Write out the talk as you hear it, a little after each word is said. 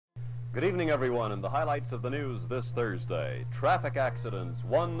Good evening, everyone, and the highlights of the news this Thursday. Traffic accidents,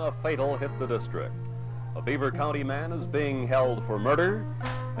 one fatal hit the district. A Beaver County man is being held for murder,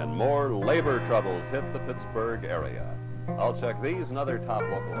 and more labor troubles hit the Pittsburgh area. I'll check these and other top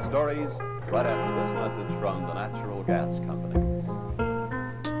local stories right after this message from the natural gas companies.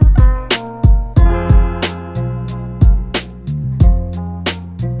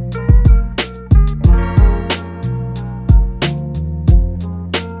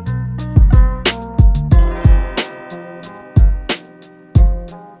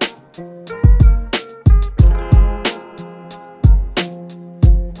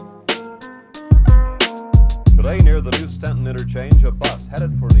 Today, near the New Stenton interchange, a bus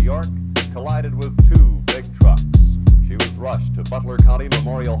headed for New York collided with two big trucks. She was rushed to Butler County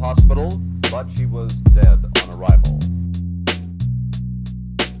Memorial Hospital, but she was dead on arrival.